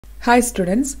Hi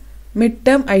students,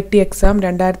 midterm IT exam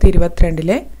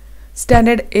 2022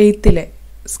 standard 8th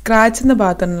scratch in the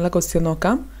ഭാഗത്തുള്ള question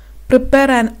നോക്കാം. Prepare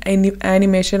an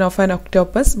animation of an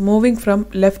octopus moving from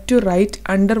left to right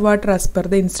underwater as per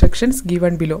the instructions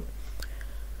given below.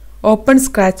 Open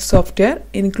Scratch software,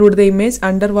 include the image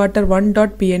underwater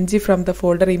 1.png from the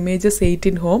folder images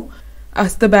 18 home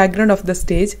as the background of the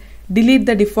stage. Delete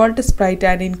the default sprite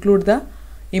and include the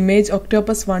image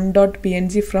octopus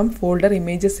 1.png from folder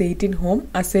images 18 home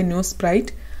as a new sprite.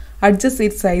 Adjust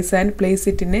its size and place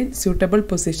it in a suitable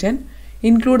position.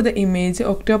 Include the image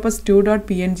octopus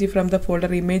 2.png from the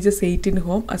folder images 18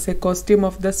 home as a costume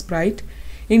of the sprite.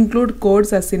 Include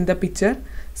codes as in the picture.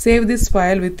 Save this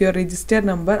file with your register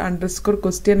number underscore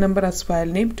question number as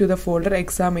file name to the folder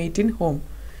exam 18 home.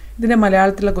 ഇതിന്റെ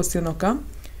മലയാളത്തിലുള്ള question നോക്കാം.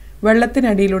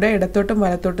 വെള്ളത്തിനടിയിലൂടെ ഇടത്തോട്ടും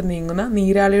വലത്തോട്ടും നീങ്ങുന്ന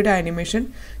നീരാളിയുടെ animation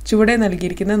ചുവടെ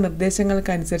നൽകിയിരിക്കുന്ന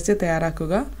നിർദ്ദേശങ്ങൾക്കനുസരിച്ച്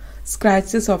തയ്യാറാക്കുക.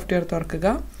 Scratch software തുറക്കുക.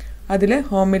 അതിൽ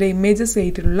ഹോമിലെ ഇമേജസ്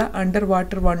 8ലുള്ള അണ്ടർ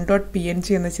വാട്ടർ 1.png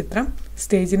എന്ന ചിത്രം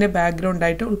സ്റ്റേജിന്റെ ബാക്ക്ഗ്രൗണ്ട്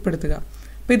ആയിട്ട് ഉൾപ്പെടുത്തുക.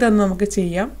 അപ്പോൾ ഇതൊന്ന് നമുക്ക്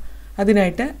ചെയ്യാം.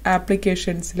 അതിനായിട്ട്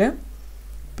ആപ്ലിക്കേഷൻസിൽ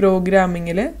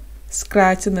പ്രോഗ്രാമിങ്ങിൽ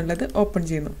സ്ക്രാച്ച് എന്നുള്ളത് ഓപ്പൺ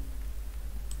ചെയ്യുന്നു.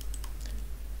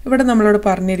 ഇവിടെ നമ്മളോട്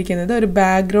പറഞ്ഞിരിക്കുന്നത് ഒരു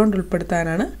ബാക്ക്ഗ്രൗണ്ട്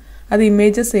ഉൾപ്പെടുത്താനാണ്. അത്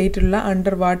ഇമേജസ് 8ലുള്ള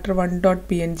അണ്ടർ വാട്ടർ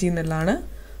 1.png എന്നുള്ളതാണ്.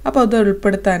 അപ്പോൾ അത്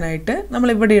ഉൾപ്പെടുത്താനായിട്ട്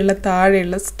നമ്മളിവിടെയുള്ള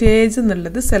താഴെയുള്ള സ്റ്റേജ്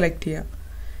എന്നുള്ളത് സെലക്ട് ചെയ്യാം.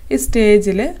 ഈ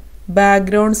സ്റ്റേജിൽ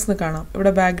ബാക്ക്ഗ്രൗണ്ട്സ് എന്ന് കാണാം.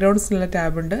 ഇവിടെ ബാക്ക്ഗ്രൗണ്ട്സ് എന്നുള്ള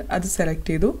ടാബ് ഉണ്ട്, അത് സെലക്ട്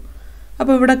ചെയ്തു.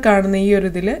 അപ്പോൾ ഇവിടെ കാണുന്ന ഈ ഒരു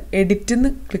ഇതിൽ എഡിറ്റ്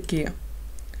എന്ന് ക്ലിക്ക് ചെയ്യാം.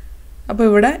 അപ്പോൾ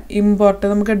ഇവിടെ ഇമ്പോർട്ട്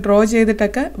നമുക്ക് ഡ്രോ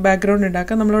ചെയ്തിട്ടൊക്കെ ബാക്ക്ഗ്രൗണ്ട്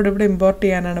ഉണ്ടാക്കാം. നമ്മളോട് ഇവിടെ ഇമ്പോർട്ട്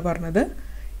ചെയ്യാനാണ് പറഞ്ഞത്.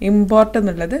 ഇമ്പോർട്ട്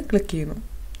എന്നുള്ളത് ക്ലിക്ക് ചെയ്യുന്നു.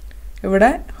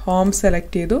 ഇവിടെ ഹോം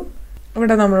സെലക്ട് ചെയ്തു.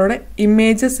 ഇവിടെ നമ്മളോട്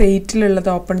ഇമേജസ് 8ലുള്ളത്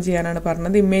ഓപ്പൺ ചെയ്യാനാണ്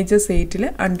പറഞ്ഞത്. Images 8ൽ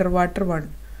under water 1.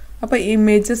 അപ്പോൾ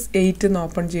ഇമേജസ് 8 എന്ന്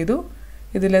ഓപ്പൺ ചെയ്തു.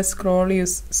 ഇതിൽ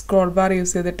സ്ക്രോൾ ബാർ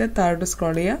യൂസ് ചെയ്തിട്ട് താഴോട്ട്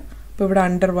സ്ക്രോൾ ചെയ്യുക. അപ്പോൾ ഇവിടെ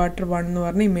അണ്ടർ വാട്ടർ 1 എന്ന്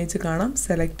പറഞ്ഞ ഇമേജ് കാണാം.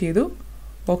 സെലക്ട് ചെയ്തു.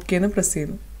 ഓക്കെ എന്ന് പ്രസ്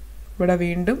ചെയ്യുന്നു. ഇവിടെ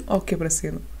വീണ്ടും ഓക്കെ പ്രസ്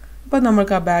ചെയ്യുന്നു. അപ്പോൾ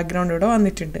നമുക്ക് ആ ബാക്ക്ഗ്രൗണ്ട് ഇവിടെ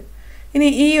വന്നിട്ടുണ്ട്. ഇനി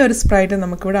ഈ ഒരു സ്പ്രൈറ്റ്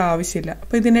നമുക്കിവിടെ ആവശ്യമില്ല.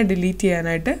 അപ്പോൾ ഇതിനെ ഡിലീറ്റ്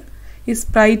ചെയ്യാനായിട്ട് ഈ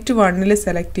സ്പ്രൈറ്റ് 1ൽ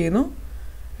സെലക്ട് ചെയ്യുന്നു.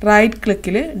 റൈറ്റ്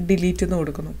ക്ലിക്കിൽ ഡിലീറ്റ് എന്ന്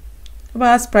കൊടുക്കുന്നു. അപ്പോൾ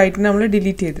ആ സ്പ്രൈറ്റിനെ നമ്മൾ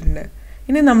ഡിലീറ്റ് ചെയ്തിട്ടുണ്ട്.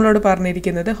 ഇനി നമ്മളോട്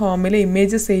പറഞ്ഞിരിക്കുന്നത് ഹോമിലെ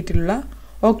ഇമേജസ് 8ലുള്ള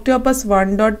ഒക്ടോപ്പസ്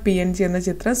 1.png എന്ന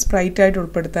ചിത്രം സ്പ്രൈറ്റായിട്ട്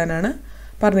ഉൾപ്പെടുത്താനാണ്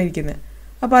പറഞ്ഞിരിക്കുന്നത്.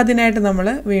 അപ്പോൾ അതിനായിട്ട് നമ്മൾ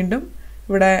വീണ്ടും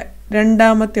ഇവിടെ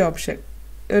രണ്ടാമത്തെ ഓപ്ഷൻ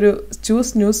ഒരു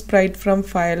choose new sprite from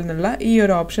file എന്നുള്ള ഈ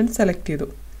ഒരു ഓപ്ഷൻ സെലക്ട് ചെയ്തു.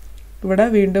 ഇവിടെ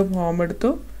വീണ്ടും ഹോം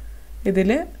എടുത്തു.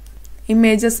 ഇതിൽ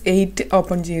ഇമേജസ് 8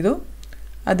 ഓപ്പൺ ചെയ്തു.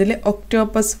 അതിൽ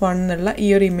ഒക്ടോപ്പസ് 1 എന്നുള്ള ഈ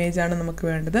ഒരു ഇമേജാണ് നമുക്ക്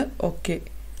വേണ്ടത്. ഓക്കെ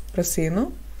പ്രസ് ചെയ്യുന്നു.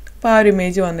 അപ്പോൾ ആ ഒരു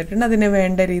ഇമേജ് വന്നിട്ടുണ്ട്. അതിനെ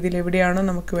വേണ്ട രീതിയിൽ എവിടെയാണോ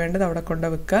നമുക്ക് വേണ്ടത് അവിടെ കൊണ്ട്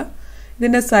വെക്കുക.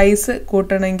 ഇതിൻ്റെ സൈസ്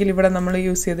കൂട്ടണമെങ്കിൽ ഇവിടെ നമ്മൾ ഇത്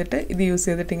യൂസ്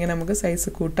ചെയ്തിട്ട് ഇങ്ങനെ നമുക്ക് സൈസ്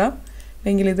കൂട്ടാം.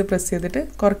 അല്ലെങ്കിൽ ഇത് പ്രസ് ചെയ്തിട്ട്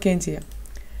കുറയ്ക്കുകയും ചെയ്യാം.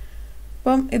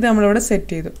 അപ്പം ഇത് നമ്മളിവിടെ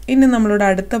സെറ്റ് ചെയ്തു. ഇനി നമ്മളോട്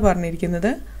അടുത്ത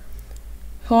പറഞ്ഞിരിക്കുന്നത്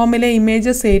ഹോമിലെ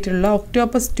ഇമേജസ് 8ലുള്ള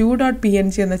ഒക്ടോപ്പസ്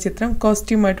 2.png എന്ന ചിത്രം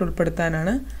കോസ്റ്റ്യൂമായിട്ട്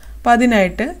ഉൾപ്പെടുത്താനാണ്. അപ്പോൾ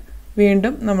അതിനായിട്ട്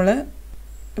വീണ്ടും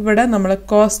ഇവിടെ നമ്മൾ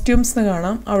കോസ്റ്റ്യൂംസ് എന്ന്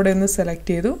കാണാം. അവിടെ ഒന്ന് സെലക്ട്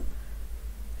ചെയ്തു.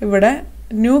 ഇവിടെ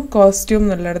ന്യൂ കോസ്റ്റ്യൂം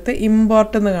എന്നുള്ളിടത്ത്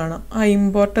ഇമ്പോർട്ട് എന്ന് കാണാം. ആ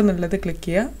ഇമ്പോർട്ട് എന്നുള്ളത് ക്ലിക്ക്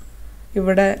ചെയ്യുക.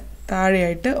 ഇവിടെ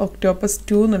താഴെയായിട്ട് ഒക്ടോപ്പസ്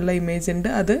 2 എന്നുള്ള ഇമേജ് ഉണ്ട്,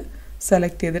 അത്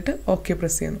സെലക്ട് ചെയ്തിട്ട് ഓക്കെ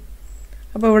പ്രസ് ചെയ്യുന്നു.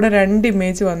 അപ്പോൾ ഇവിടെ രണ്ട്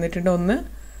ഇമേജ് വന്നിട്ടുണ്ട്. ഒന്ന്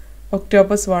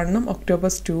ഒക്ടോപ്പസ് 1ഉം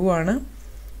ഒക്ടോപ്പസ് 2 ആണ്.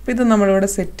 അപ്പോൾ ഇത് നമ്മളിവിടെ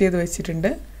സെറ്റ് ചെയ്ത് വെച്ചിട്ടുണ്ട്.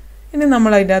 ഇനി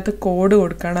നമ്മൾ അതിൻ്റെ അകത്ത് കോഡ്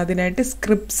കൊടുക്കുകയാണ്. അതിനായിട്ട്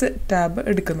സ്ക്രിപ്റ്റ്സ് ടാബ്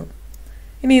എടുക്കുന്നു.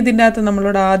 ഇനി ഇതിൻ്റെ അകത്ത്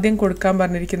നമ്മളോട് ആദ്യം കൊടുക്കാൻ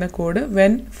പറഞ്ഞിരിക്കുന്ന കോഡ്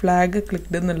വെൻ ഫ്ലാഗ്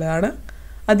ക്ലിക്ക്ഡ് എന്നുള്ളതാണ്.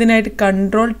 അതിനായിട്ട്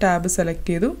കൺട്രോൾ ടാബ് സെലക്ട്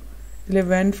ചെയ്തു. ഇതിൽ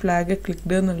വെൻ ഫ്ലാഗ്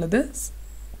ക്ലിക്ക്ഡ് എന്നുള്ളത്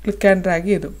ക്ലിക്ക് ആൻഡ് ഡ്രാഗ്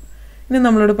ചെയ്തു. ഇനി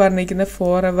നമ്മളോട് പറഞ്ഞിരിക്കുന്ന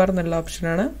ഫോർ എവർ എന്നുള്ള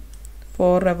ഓപ്ഷനാണ്.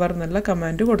 ഫോർ എവർ എന്നുള്ള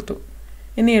കമാൻഡ് കൊടുത്തു.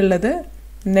 ഇനിയുള്ളത്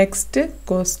നെക്സ്റ്റ്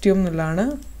കോസ്റ്റ്യൂം എന്നുള്ളതാണ്.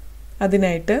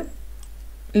 അതിനായിട്ട്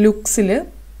ലുക്സിൽ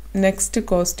നെക്സ്റ്റ്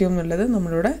കോസ്റ്റ്യൂം എന്നുള്ളത്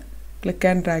നമ്മളിവിടെ ക്ലിക്ക്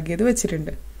ആൻഡ് ഡ്രാഗ് ചെയ്ത്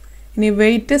വെച്ചിട്ടുണ്ട്. ഇനി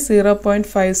വെയിറ്റ്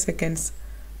 0.5 സെക്കൻഡ്സ്.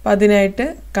 അപ്പോൾ അതിനായിട്ട്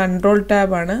കൺട്രോൾ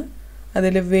ടാബാണ്.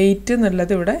 അതിൽ വെയിറ്റ് എന്നുള്ളത്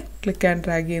ഇവിടെ ക്ലിക്ക് ആൻഡ്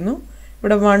ഡ്രാഗ് ചെയ്യുന്നു.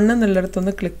 ഇവിടെ 1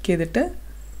 എന്നുള്ളിടത്തൊന്ന് ക്ലിക്ക് ചെയ്തിട്ട്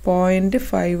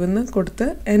 0.5 എന്ന് കൊടുത്ത്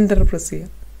എൻ്റർ പ്രസ്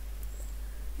ചെയ്യാം.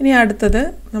 ഇനി അടുത്തത്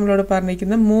നമ്മളോട്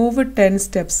പറഞ്ഞിരിക്കുന്ന മൂവ് 10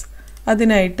 സ്റ്റെപ്സ്.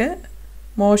 അതിനായിട്ട്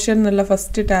മോഷൻ എന്നുള്ള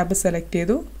ഫസ്റ്റ് ടാബ് സെലക്ട്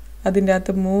ചെയ്തു. അതിൻ്റെ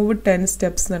അകത്ത് മൂവ് 10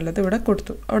 സ്റ്റെപ്സ് എന്നുള്ളത് ഇവിടെ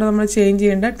കൊടുത്തു. അവിടെ നമ്മൾ ചേഞ്ച്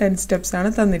ചെയ്യേണ്ട 10 സ്റ്റെപ്സ് ആണ്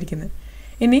തന്നിരിക്കുന്നത്.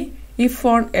 ഇനി ഇഫ്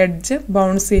ഓൺ എഡ്ജ്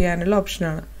ബൗൺസ് ചെയ്യാനുള്ള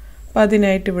ഓപ്ഷനാണ്. അപ്പോൾ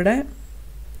അതിനായിട്ട് ഇവിടെ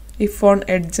ഇഫ് ഓൺ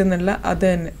എഡ്ജ് എന്നുള്ള അത്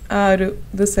തന്നെ ആ ഒരു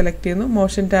ഇത് സെലക്ട് ചെയ്യുന്നു.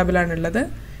 മോഷൻ ടാബിലാണുള്ളത്.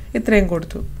 ഇത്രയും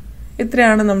കൊടുത്തു.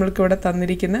 ഇത്രയാണ് നമ്മൾക്കിവിടെ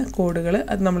തന്നിരിക്കുന്ന കോഡുകൾ.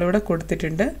 അത് നമ്മളിവിടെ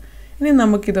കൊടുത്തിട്ടുണ്ട്. ഇനി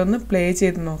നമുക്കിതൊന്ന് പ്ലേ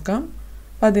ചെയ്ത് നോക്കാം.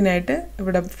 അപ്പോൾ അതിനായിട്ട്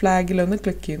ഇവിടെ ഫ്ലാഗിലൊന്ന്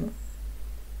ക്ലിക്ക് ചെയ്യുന്നു.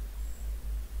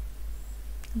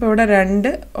 അപ്പോൾ ഇവിടെ രണ്ട്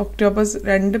ഒക്ടോപ്പസ്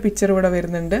രണ്ട് പിക്ചർ ഇവിടെ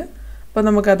വരുന്നുണ്ട്. അപ്പോൾ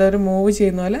നമുക്കതൊരു മൂവ്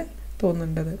ചെയ്യുന്ന പോലെ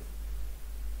തോന്നുന്നുണ്ടത്.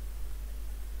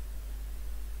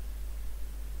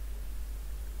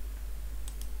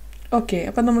 ഓക്കെ,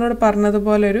 അപ്പം നമ്മളോട്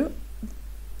പറഞ്ഞതുപോലെ ഒരു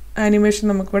ആനിമേഷൻ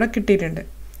നമുക്കിവിടെ കിട്ടിയിട്ടുണ്ട്.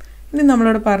 ഇനി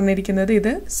നമ്മളോട് പറഞ്ഞിരിക്കുന്നത്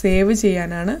ഇത് സേവ്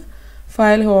ചെയ്യാനാണ്.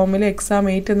 ഫയൽ ഹോമിൽ എക്സാം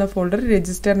 8 എന്ന ഫോൾഡർ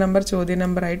രജിസ്റ്റർ നമ്പർ ചോദ്യ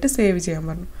നമ്പർ ആയിട്ട് സേവ് ചെയ്യാൻ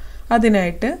പറഞ്ഞു.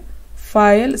 അതിനായിട്ട്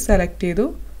ഫയൽ സെലക്ട് ചെയ്തു,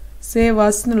 സേവ്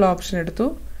ആസ് എന്നുള്ള ഓപ്ഷൻ എടുത്തു.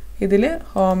 ഇതിൽ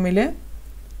ഹോമിൽ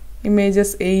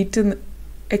ഇമേജസ് 8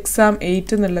 എക്സാം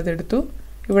 8 എന്നുള്ളത് എടുത്തു.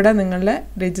 ഇവിടെ നിങ്ങളുടെ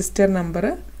രജിസ്റ്റർ നമ്പർ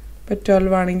ഇപ്പോൾ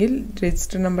 12 ആണെങ്കിൽ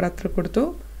രജിസ്റ്റർ നമ്പർ അത്ര കൊടുത്തു,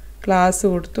 ക്ലാസ്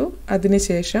കൊടുത്തു.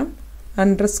 അതിനുശേഷം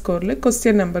അണ്ടർസ്കോറിൽ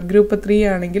ക്വസ്റ്റ്യൻ നമ്പർ ഗ്രൂപ്പ് 3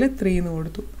 ആണെങ്കിൽ 3 എന്ന്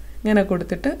കൊടുത്തു. ഇങ്ങനെ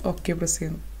കൊടുത്തിട്ട് ഓക്കെ പ്രസ്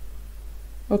ചെയ്യുന്നു.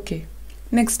 Okay,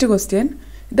 next question.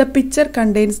 The picture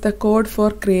contains the code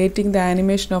four creating the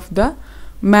animation of the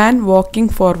man walking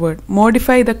forward.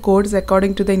 Modify the codes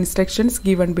according to the instructions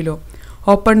given below.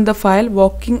 Open the file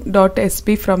walking.sp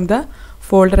from the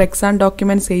folder exam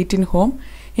documents 8 in home.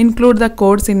 Include the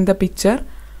codes in the picture.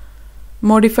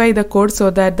 Modify the code so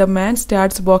that the man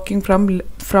starts walking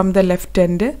from the left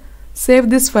end. Save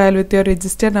this file with your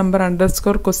register number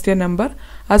underscore question number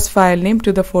as file name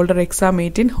to the folder exam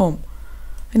 8 in home.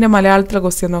 In മലയാളത്തിലെ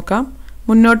question നോക്കാം.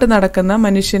 മുന്നോട്ട് നടക്കുന്ന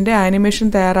മനുഷ്യൻ്റെ animation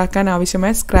തയ്യാറാക്കാൻ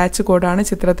ആവശ്യമായ scratch കോഡാണ്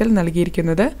ചിത്രത്തിൽ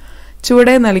നൽകിയിരിക്കുന്നത്.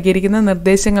 ചുവടെ നൽകിയിരിക്കുന്ന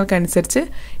നിർദ്ദേശങ്ങൾക്കനുസരിച്ച്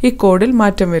ഈ കോഡിൽ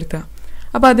മാറ്റം വരുത്തുക.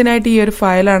 അപ്പോൾ അതിനായിട്ട് ഈ ഒരു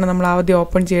ഫയലാണ് നമ്മൾ ആദ്യം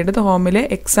ഓപ്പൺ ചെയ്യേണ്ടത്. ഹോമിലെ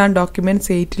എക്സാം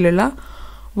ഡോക്യുമെൻറ്റ്സ് 8ലുള്ള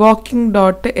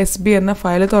walking.sb എന്ന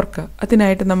ഫയൽ തുറക്കുക.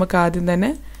 അതിനായിട്ട് നമുക്ക് ആദ്യം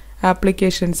തന്നെ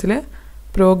ആപ്ലിക്കേഷൻസിൽ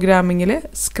പ്രോഗ്രാമിങ്ങിൽ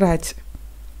സ്ക്രാച്ച്,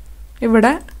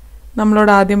 ഇവിടെ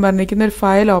നമ്മളോട് ആദ്യം പറഞ്ഞിരിക്കുന്ന ഒരു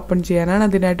ഫയൽ ഓപ്പൺ ചെയ്യാനാണ്.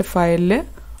 അതിനായിട്ട് ഫയലിൽ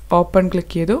ഓപ്പൺ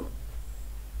ക്ലിക്ക് ചെയ്തു.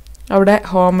 അവിടെ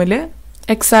ഹോമിൽ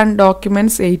എക്സാം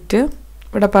ഡോക്യുമെൻറ്റ്സ് 8,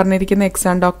 ഇവിടെ പറഞ്ഞിരിക്കുന്ന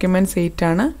എക്സാം ഡോക്യുമെൻറ്റ്സ് 8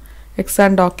 ആണ്.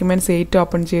 എക്സാം ഡോക്യുമെൻറ്റ്സ് 8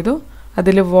 ഓപ്പൺ ചെയ്തു.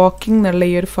 അതിൽ വാക്കിംഗ് എന്നുള്ള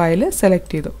ഈ ഒരു ഫയൽ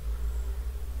സെലക്ട് ചെയ്തു.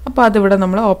 അപ്പോൾ അതിവിടെ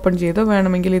നമ്മൾ ഓപ്പൺ ചെയ്തു.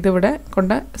 വേണമെങ്കിൽ ഇതിവിടെ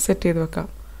കൊണ്ട് സെറ്റ് ചെയ്ത് വെക്കാം.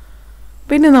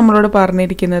 പിന്നെ നമ്മളോട്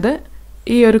പറഞ്ഞിരിക്കുന്നത്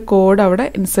ഈ ഒരു കോഡ് അവിടെ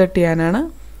ഇൻസേർട്ട് ചെയ്യാനാണ്.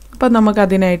 അപ്പം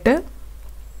നമുക്കതിനായിട്ട്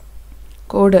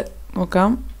കോഡ്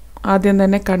നോക്കാം. ആദ്യം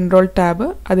തന്നെ കൺട്രോൾ ടാബ്,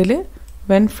 അതിൽ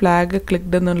വെൻ ഫ്ലാഗ്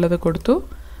ക്ലിക്ഡ് എന്നുള്ളത് കൊടുത്തു.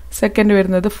 സെക്കൻഡ്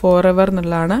വരുന്നത് ഫോർ എവർ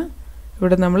എന്നുള്ളതാണ്.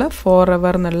 ഇവിടെ നമ്മൾ ഫോർ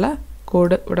എവർ എന്നുള്ള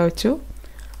കോഡ് ഇവിടെ വെച്ചു.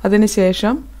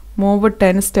 അതിനുശേഷം മൂവ്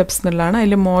 10 സ്റ്റെപ്സ് എന്നുള്ളതാണ്.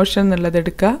 അതിൽ മോഷൻ എന്നുള്ളത്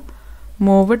എടുക്കുക,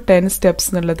 മൂവ് 10 സ്റ്റെപ്സ്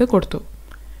എന്നുള്ളത് കൊടുത്തു.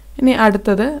 ഇനി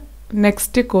അടുത്തത്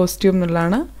നെക്സ്റ്റ് കോസ്റ്റ്യൂം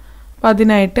എന്നുള്ളതാണ്. അപ്പം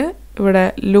അതിനായിട്ട് ഇവിടെ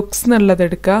ലുക്സ് എന്നുള്ളത്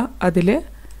എടുക്കുക, അതിൽ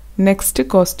നെക്സ്റ്റ്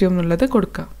കോസ്റ്റ്യൂം എന്നുള്ളത്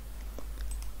കൊടുക്കുക.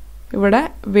 ഇവിടെ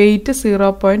വെയിറ്റ്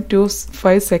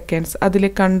 0.25 സെക്കൻഡ്സ്, അതിൽ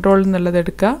കൺട്രോൾ എന്നുള്ളത്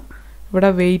എടുക്കുക, ഇവിടെ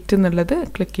വെയിറ്റ് എന്നുള്ളത്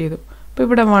ക്ലിക്ക് ചെയ്തു. അപ്പോൾ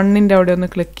ഇവിടെ 1ൻ്റെ അവിടെ ഒന്ന്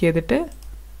ക്ലിക്ക് ചെയ്തിട്ട്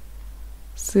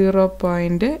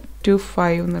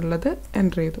 0.25 എന്നുള്ളത്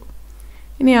എൻ്റർ ചെയ്തു.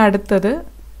 ഇനി അടുത്തത്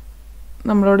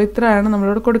നമ്മളോട് ഇത്രയാണ്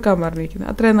നമ്മളോട് കൊടുക്കാൻ പറഞ്ഞിരിക്കുന്നത്.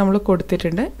 അത്രയും നമ്മൾ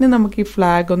കൊടുത്തിട്ടുണ്ട്. ഇനി നമുക്ക് ഈ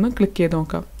ഫ്ലാഗ് ഒന്ന് ക്ലിക്ക് ചെയ്ത്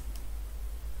നോക്കാം.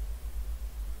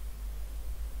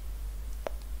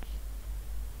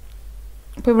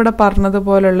 അപ്പോൾ ഇവിടെ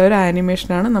പറഞ്ഞതുപോലുള്ള ഒരു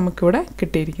ആനിമേഷനാണ് നമുക്കിവിടെ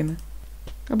കിട്ടിയിരിക്കുന്നത്.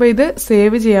 അപ്പോൾ ഇത്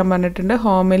സേവ് ചെയ്യാൻ പറഞ്ഞിട്ടുണ്ട്.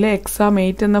 ഹോമിലെ എക്സാം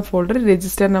 8 എന്ന ഫോൾഡർ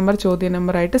രജിസ്റ്റർ നമ്പർ ചോദ്യ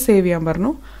നമ്പർ ആയിട്ട് സേവ് ചെയ്യാൻ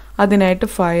പറഞ്ഞു. അതിനായിട്ട്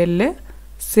ഫയലിൽ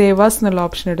സേവ് ആസ് എന്നുള്ള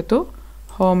ഓപ്ഷൻ എടുത്തു.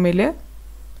 ഹോമിൽ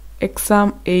എക്സാം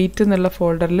 8 എന്നുള്ള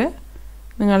ഫോൾഡറിൽ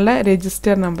നിങ്ങളുടെ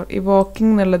രജിസ്റ്റർ നമ്പർ ഈ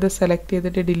വാക്കിംഗ് എന്നുള്ളത് സെലക്ട്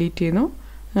ചെയ്തിട്ട് ഡിലീറ്റ് ചെയ്യുന്നു.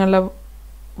 നിങ്ങളുടെ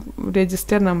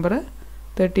രജിസ്റ്റർ നമ്പർ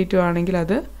 32 ആണെങ്കിൽ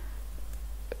അത്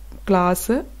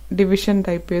ക്ലാസ് ഡിവിഷൻ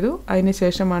ടൈപ്പ് ചെയ്തു.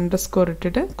 അതിനുശേഷം അണ്ടർസ്കോർ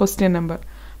ഇട്ടിട്ട് ക്വസ്റ്റ്യൻ നമ്പർ,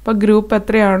 അപ്പോൾ ഗ്രൂപ്പ്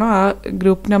എത്രയാണോ ആ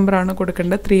ഗ്രൂപ്പ് നമ്പറാണ്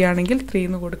കൊടുക്കേണ്ടത്. 3 ആണെങ്കിൽ 3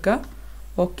 എന്ന് കൊടുക്കുക.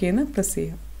 ഓക്കെ എന്ന് പ്രസ്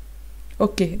ചെയ്യാം.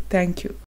 Okay, thank you.